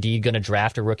you're indeed going to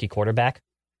draft a rookie quarterback?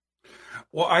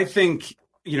 Well, I think,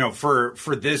 for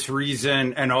this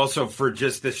reason and also for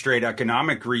just the straight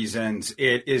economic reasons,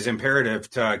 it is imperative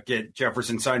to get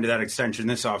Jefferson signed to that extension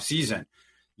this offseason.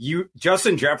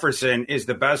 Justin Jefferson is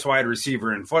the best wide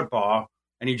receiver in football,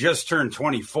 and he just turned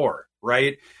 24,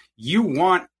 right?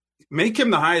 Make him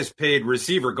the highest paid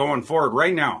receiver going forward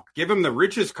right now. Give him the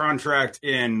richest contract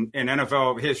in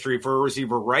NFL history for a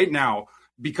receiver right now,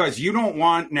 because you don't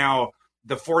want now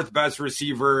the 4th best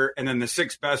receiver and then the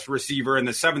 6th best receiver and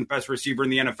the 7th best receiver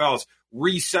in the NFL's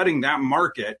resetting that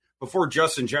market before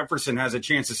Justin Jefferson has a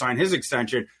chance to sign his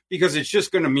extension, because it's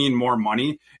just going to mean more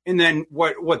money. And then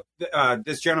what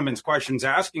this gentleman's question's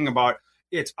asking about,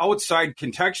 it's outside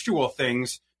contextual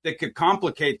things that could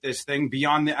complicate this thing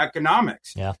beyond the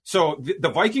economics. Yeah. So the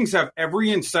Vikings have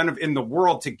every incentive in the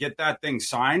world to get that thing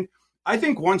signed. I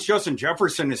think once Justin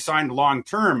Jefferson is signed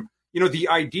long-term, the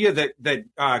idea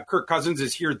that Kirk Cousins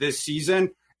is here this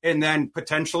season and then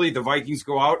potentially the Vikings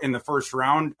go out in the first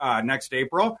round next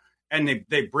April and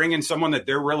they bring in someone that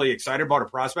they're really excited about, a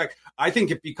prospect, I think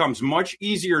it becomes much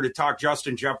easier to talk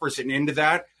Justin Jefferson into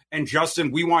that. And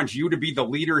Justin, we want you to be the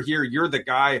leader here. You're the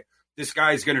guy. This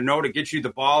guy is going to know to get you the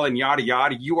ball and yada,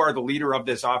 yada. You are the leader of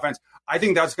this offense. I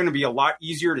think that's going to be a lot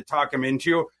easier to talk him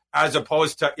into, as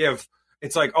opposed to if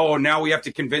it's like, oh, now we have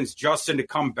to convince Justin to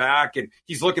come back. And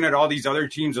he's looking at all these other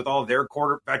teams with all their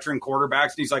veteran quarterbacks.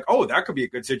 And he's like, oh, that could be a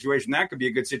good situation. That could be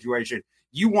a good situation.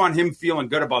 You want him feeling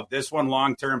good about this one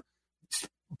long term.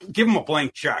 Give him a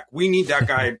blank check. We need that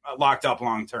guy locked up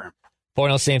long term.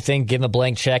 Forno, same thing. Give him a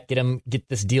blank check. Get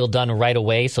this deal done right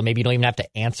away. So maybe you don't even have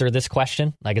to answer this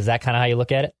question. Like, is that kind of how you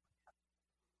look at it?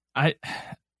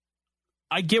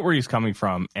 I get where he's coming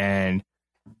from. And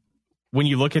when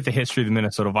you look at the history of the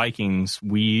Minnesota Vikings,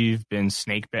 we've been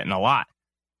snake bitten a lot.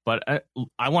 But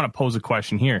I want to pose a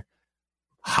question here.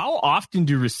 How often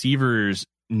do receivers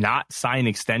not sign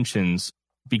extensions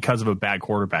because of a bad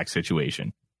quarterback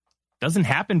situation? Doesn't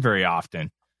happen very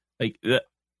often. Like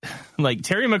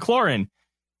Terry McLaurin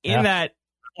in that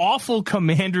awful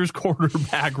Commanders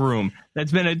quarterback room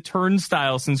that's been a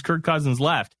turnstile since Kirk Cousins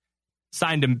left,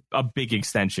 signed a big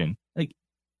extension. Like,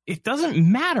 it doesn't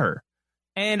matter.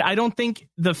 And I don't think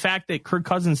the fact that Kirk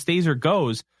Cousins stays or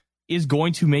goes is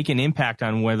going to make an impact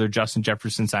on whether Justin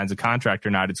Jefferson signs a contract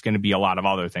or not. It's going to be a lot of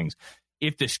other things.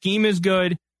 If the scheme is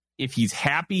good, if he's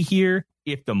happy here,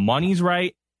 if the money's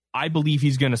right, I believe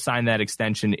he's going to sign that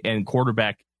extension, and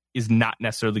quarterback is not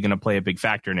necessarily going to play a big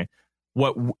factor in it.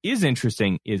 What is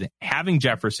interesting is having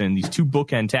Jefferson, these two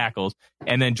bookend tackles,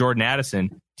 and then Jordan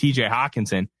Addison, TJ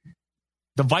Hawkinson.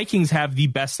 The Vikings have the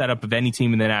best setup of any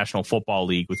team in the National Football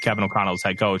League with Kevin O'Connell as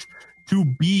head coach to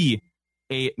be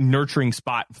a nurturing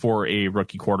spot for a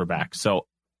rookie quarterback. So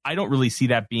I don't really see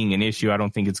that being an issue. I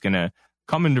don't think it's going to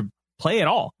come into play at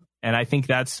all. And I think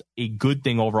that's a good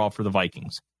thing overall for the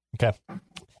Vikings. Okay.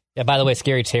 Yeah, by the way,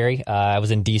 Scary Terry, I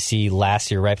was in D.C. last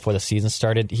year right before the season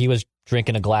started. He was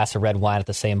drinking a glass of red wine at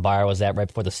the same bar I was at right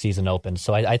before the season opened.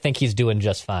 So I think he's doing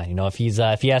just fine. You know, if he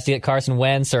has to get Carson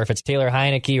Wentz or if it's Taylor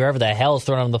Heineke or whoever the hell is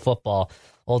throwing him the football,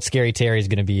 old Scary Terry is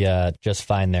going to be just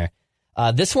fine there.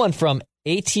 This one from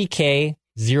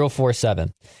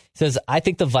ATK047 says, I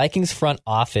think the Vikings front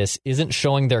office isn't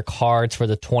showing their cards for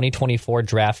the 2024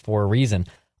 draft for a reason.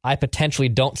 I potentially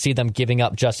don't see them giving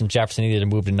up Justin Jefferson either to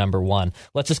move to number one.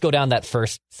 Let's just go down that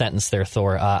first sentence there,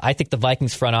 Thor. I think the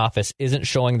Vikings front office isn't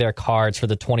showing their cards for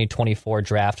the 2024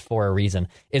 draft for a reason.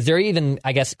 Is there even,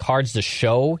 I guess, cards to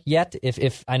show yet?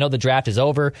 If I know the draft is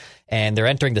over and they're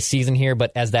entering the season here,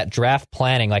 but as that draft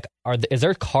planning, like, is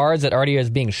there cards that already is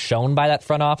being shown by that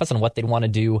front office on what they'd want to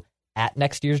do at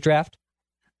next year's draft?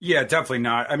 Yeah, definitely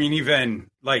not. I mean, even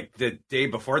like the day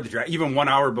before the draft, even 1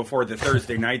 hour before the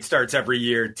Thursday night starts every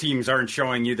year, teams aren't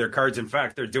showing you their cards. In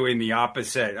fact, they're doing the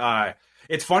opposite.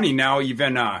 It's funny now,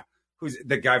 even who's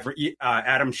the guy for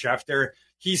Adam Schefter,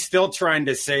 he's still trying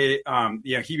to say,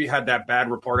 he had that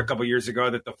bad report a couple years ago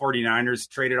that the 49ers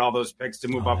traded all those picks to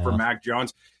move up for Mac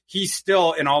Jones. He's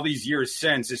still, in all these years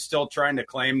since, is still trying to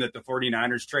claim that the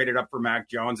 49ers traded up for Mac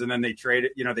Jones and then they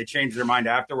they changed their mind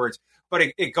afterwards. But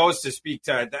it goes to speak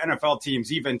to the NFL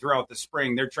teams, even throughout the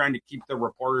spring. They're trying to keep the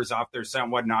reporters off their scent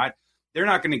and whatnot. They're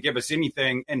not going to give us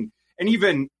anything. And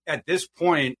even at this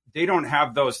point, they don't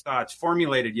have those thoughts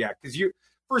formulated yet. Because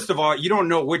first of all, you don't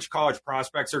know which college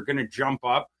prospects are going to jump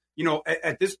up. You know,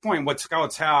 at this point, what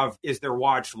scouts have is their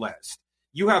watch list.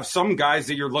 You have some guys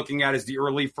that you're looking at as the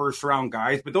early first round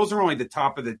guys, but those are only the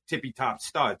top of the tippy top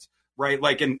studs, right?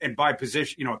 Like, and by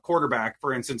position, a quarterback,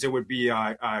 for instance, it would be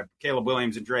Caleb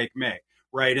Williams and Drake May,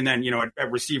 right? And then,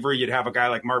 at receiver, you'd have a guy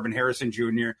like Marvin Harrison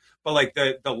Jr. But like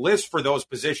the list for those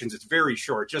positions, it's very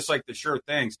short, just like the sure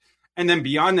things. And then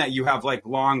beyond that, you have like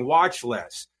long watch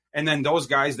lists. And then those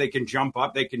guys, they can jump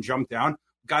up, they can jump down.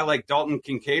 A guy like Dalton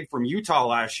Kincaid from Utah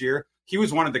last year, he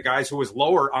was one of the guys who was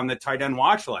lower on the tight end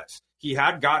watch list. He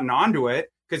had gotten onto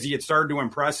it because he had started to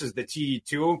impress as the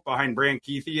TE2 behind Brant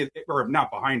Keithy, or not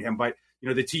behind him, but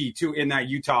the TE2 in that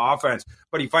Utah offense.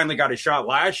 But he finally got a shot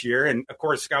last year, and of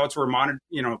course scouts were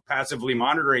passively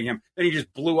monitoring him. Then he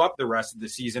just blew up the rest of the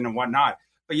season and whatnot.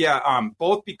 But yeah,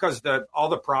 both because all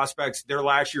the prospects, their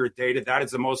last year data, that is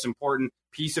the most important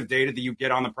piece of data that you get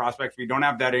on the prospects. We don't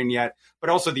have that in yet. But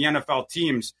also the NFL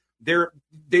teams,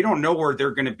 they don't know where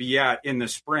they're going to be at in the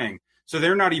spring. So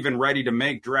they're not even ready to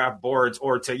make draft boards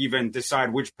or to even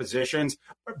decide which positions.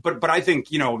 But I think,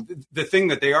 the thing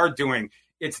that they are doing,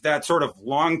 it's that sort of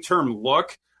long-term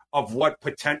look of what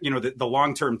the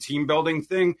long-term team building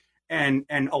thing. and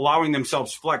allowing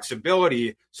themselves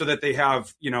flexibility so that they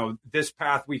have, this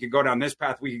path we could go down, this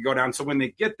path we could go down. So when they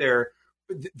get there,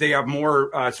 they have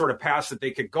more sort of paths that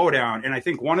they could go down. And I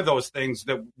think one of those things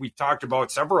that we've talked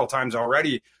about several times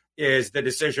already is the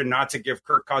decision not to give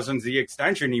Kirk Cousins the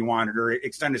extension he wanted or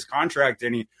extend his contract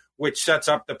any, which sets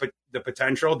up the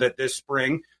potential that this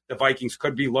spring the Vikings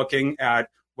could be looking at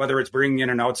whether it's bringing in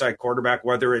an outside quarterback,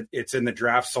 whether it's in the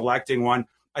draft selecting one.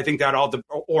 I think that all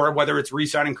or whether it's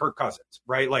re-signing Kirk Cousins,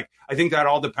 right? Like, I think that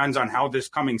all depends on how this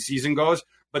coming season goes.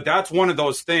 But that's one of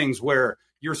those things where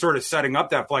you're sort of setting up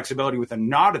that flexibility with a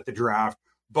nod at the draft,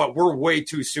 but we're way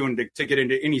too soon to get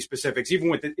into any specifics, even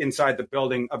with inside the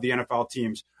building of the NFL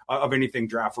teams of anything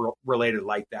draft related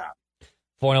like that.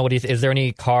 Forno, is there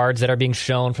any cards that are being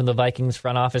shown from the Vikings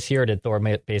front office here, or did Thor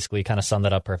basically kind of sum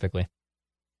that up perfectly?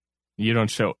 You don't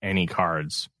show any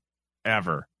cards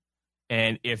ever.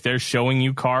 And if they're showing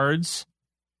you cards,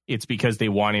 it's because they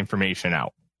want information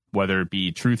out, whether it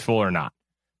be truthful or not.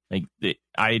 Like,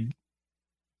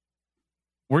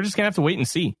 we're just going to have to wait and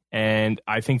see. And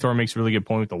I think Thor makes a really good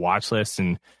point with the watch list.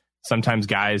 And sometimes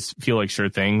guys feel like sure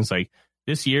things. Like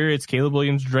this year, it's Caleb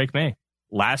Williams and Drake May.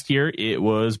 Last year, it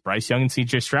was Bryce Young and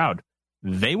CJ Stroud.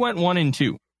 They went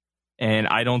 1-2. And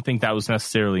I don't think that was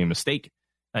necessarily a mistake.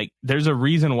 Like, there's a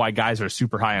reason why guys are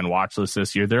super high on watch lists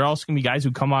this year. There are also going to be guys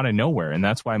who come out of nowhere. And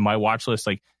that's why my watch list,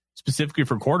 like specifically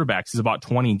for quarterbacks, is about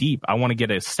 20 deep. I want to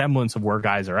get a semblance of where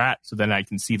guys are at so then I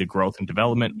can see the growth and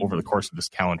development over the course of this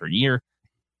calendar year.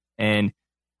 And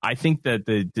I think that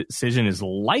the decision is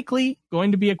likely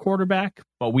going to be a quarterback,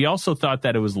 but we also thought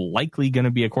that it was likely going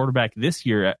to be a quarterback this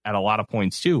year at a lot of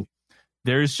points too.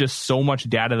 There's just so much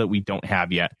data that we don't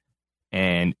have yet.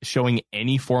 And showing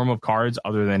any form of cards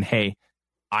other than, hey,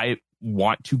 I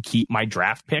want to keep my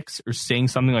draft picks or saying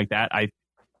something like that,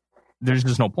 there's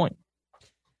just no point.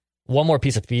 One more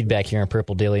piece of feedback here in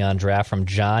Purple Daily on Draft from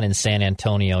John in San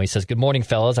Antonio. He says, good morning,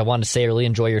 fellas. I wanted to say I really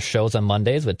enjoy your shows on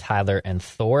Mondays with Tyler and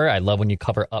Thor. I love when you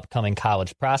cover upcoming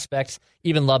college prospects.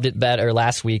 Even loved it better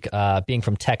last week being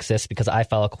from Texas because I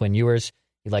follow Quinn Ewers.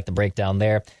 You like the breakdown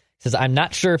there. He says, I'm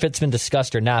not sure if it's been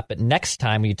discussed or not, but next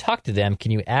time when you talk to them,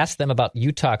 can you ask them about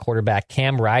Utah quarterback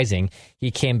Cam Rising? He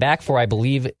came back for, I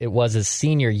believe it was his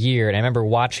senior year, and I remember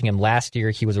watching him last year.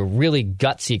 He was a really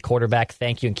gutsy quarterback.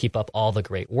 Thank you, and keep up all the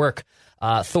great work.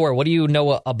 Thor, what do you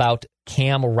know about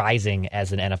Cam Rising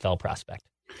as an NFL prospect?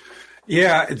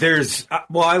 Yeah,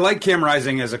 I like Cam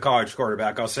Rising as a college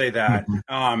quarterback. I'll say that.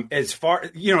 As far,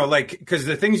 because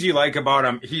the things you like about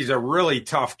him, he's a really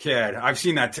tough kid. I've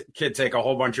seen that kid take a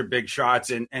whole bunch of big shots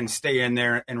and stay in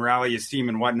there and rally his team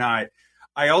and whatnot.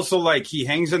 I also like he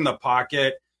hangs in the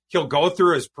pocket. He'll go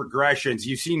through his progressions.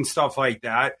 You've seen stuff like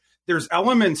that. There's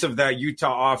elements of that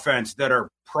Utah offense that are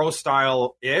pro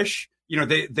style-ish.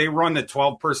 They run the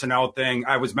 12 personnel thing.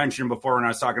 I was mentioning before when I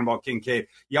was talking about Kincaid.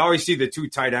 You always see the two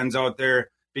tight ends out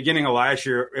there. Beginning of last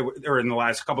year, or in the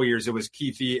last couple of years, it was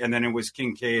Keefe and then it was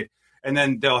Kincaid. And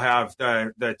then they'll have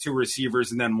the two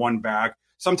receivers and then one back.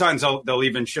 Sometimes they'll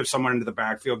even shift someone into the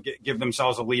backfield, give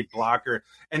themselves a lead blocker.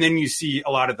 And then you see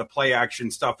a lot of the play action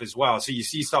stuff as well. So you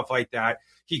see stuff like that.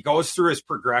 He goes through his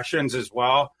progressions as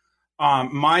well.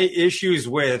 My issues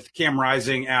with Cam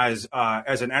Rising as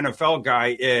an NFL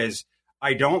guy is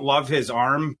I don't love his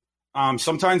arm.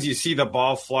 Sometimes you see the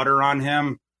ball flutter on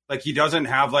him. Like he doesn't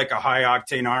have like a high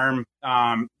octane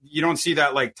arm. You don't see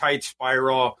that like tight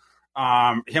spiral,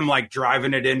 him like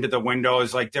driving it into the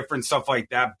windows, like different stuff like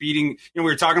that. Beating, we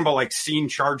were talking about like Cine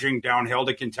charging downhill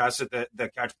to contest at the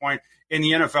catch point. In the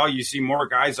NFL, you see more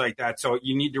guys like that. So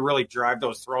you need to really drive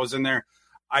those throws in there.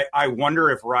 I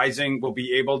wonder if Rising will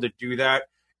be able to do that.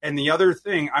 And the other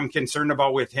thing I'm concerned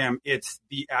about with him, it's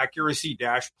the accuracy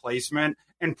dash placement.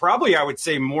 And probably I would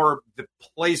say more the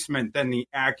placement than the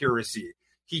accuracy.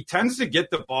 He tends to get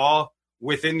the ball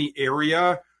within the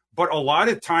area, but a lot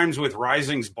of times with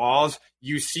Rising's balls,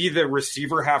 you see the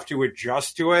receiver have to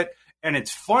adjust to it. And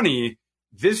it's funny,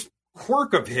 this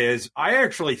quirk of his, I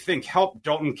actually think helped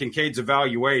Dalton Kincaid's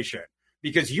evaluation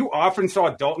because you often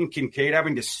saw Dalton Kincaid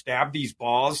having to stab these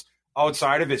balls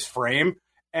outside of his frame.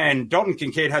 And Dalton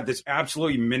Kincaid had this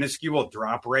absolutely minuscule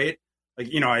drop rate. Like,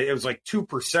 it was like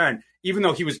 2%, even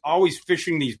though he was always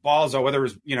fishing these balls out, whether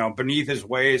it was, beneath his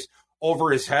waist, over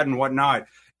his head and whatnot.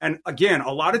 And again,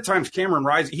 a lot of times Cameron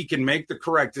Rising, he can make the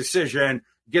correct decision,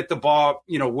 get the ball,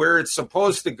 where it's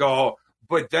supposed to go,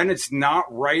 but then it's not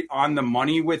right on the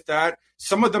money with that.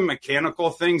 Some of the mechanical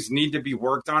things need to be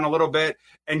worked on a little bit.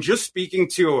 And just speaking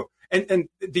to, and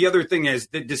the other thing is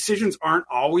the decisions aren't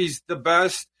always the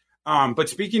best. But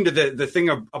speaking to the thing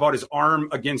about his arm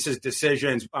against his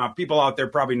decisions, people out there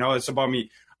probably know this about me.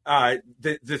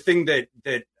 The thing that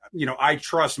I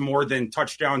trust more than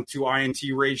touchdown to INT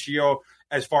ratio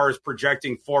as far as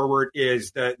projecting forward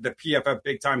is the PFF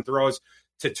big time throws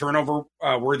to turnover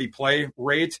worthy play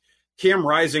rate. Cam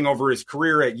Rising over his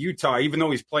career at Utah, even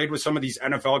though he's played with some of these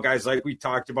NFL guys like we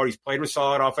talked about, he's played with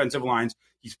solid offensive lines,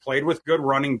 he's played with good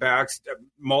running backs,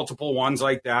 multiple ones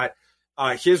like that.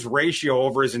 His ratio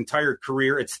over his entire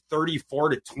career, it's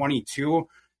 34-22.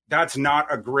 That's not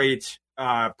a great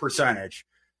percentage.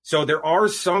 So there are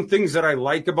some things that I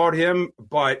like about him,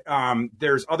 but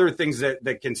there's other things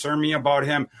that concern me about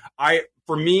him.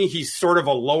 For me, he's sort of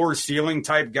a lower ceiling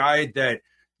type guy that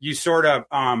you sort of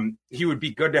he would be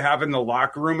good to have in the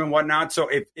locker room and whatnot. So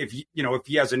if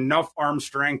he has enough arm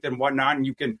strength and whatnot, and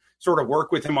you can sort of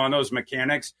work with him on those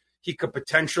mechanics, he could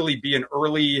potentially be an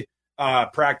early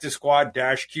practice squad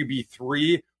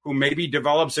 -QB3 who maybe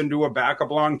develops into a backup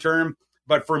long term.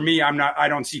 But for me, I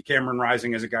don't see Cameron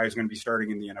Rising as a guy who's going to be starting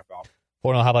in the NFL.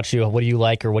 Forno, how about you? What do you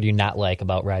like or what do you not like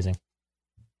about Rising?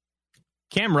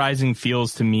 Cam Rising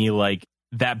feels to me like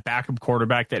that backup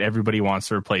quarterback that everybody wants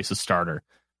to replace a starter.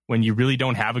 When you really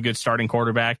don't have a good starting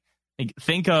quarterback,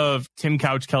 think of Tim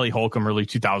Couch, Kelly Holcomb, early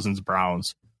 2000s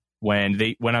Browns, when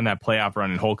they went on that playoff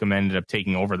run and Holcomb ended up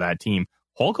taking over that team.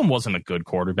 Holcomb wasn't a good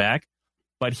quarterback,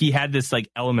 but he had this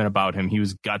element about him. He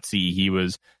was gutsy. He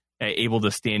was able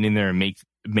to stand in there and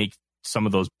make some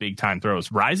of those big time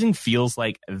throws. Rising feels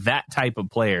like that type of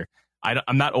player.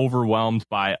 I'm not overwhelmed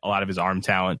by a lot of his arm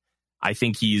talent. I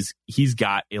think he's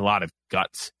got a lot of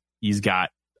guts. He's got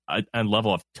a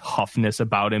level of toughness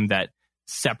about him that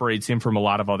separates him from a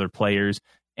lot of other players,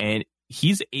 and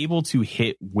he's able to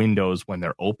hit windows when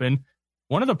they're open.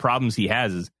 One of the problems he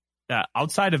has is that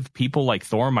outside of people like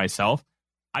Thor and myself,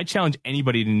 I challenge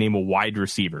anybody to name a wide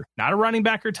receiver, not a running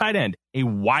back or tight end, a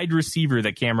wide receiver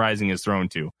that Cam Rising is thrown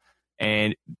to.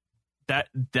 And that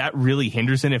really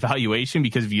hinders an evaluation,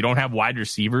 because if you don't have wide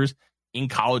receivers in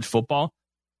college football,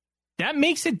 that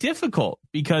makes it difficult,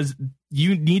 because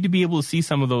you need to be able to see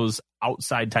some of those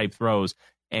outside type throws.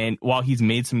 And while he's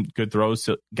made some good throws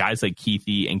to guys like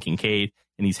Keithy and Kincaid,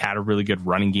 and he's had a really good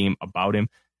running game about him,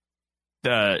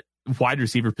 the wide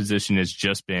receiver position has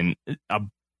just been a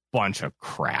bunch of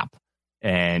crap.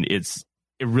 And it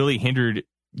really hindered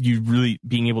you really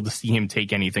being able to see him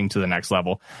take anything to the next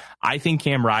level. I think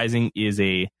Cam Rising is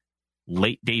a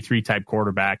late day 3 type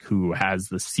quarterback who has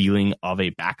the ceiling of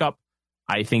a backup.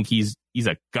 I think he's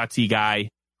a gutsy guy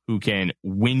who can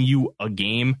win you a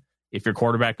game if your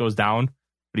quarterback goes down,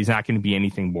 but he's not going to be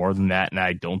anything more than that, and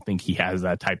I don't think he has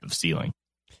that type of ceiling.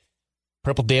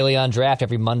 Purple Daily on Draft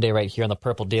every Monday right here on the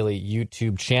Purple Daily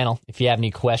YouTube channel. If you have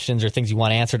any questions or things you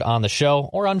want answered on the show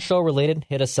or on show related,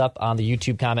 hit us up on the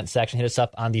YouTube comment section. Hit us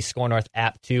up on the Score North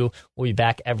app too. We'll be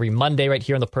back every Monday right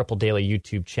here on the Purple Daily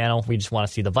YouTube channel. We just want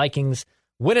to see the Vikings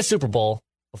win a Super Bowl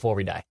before we die.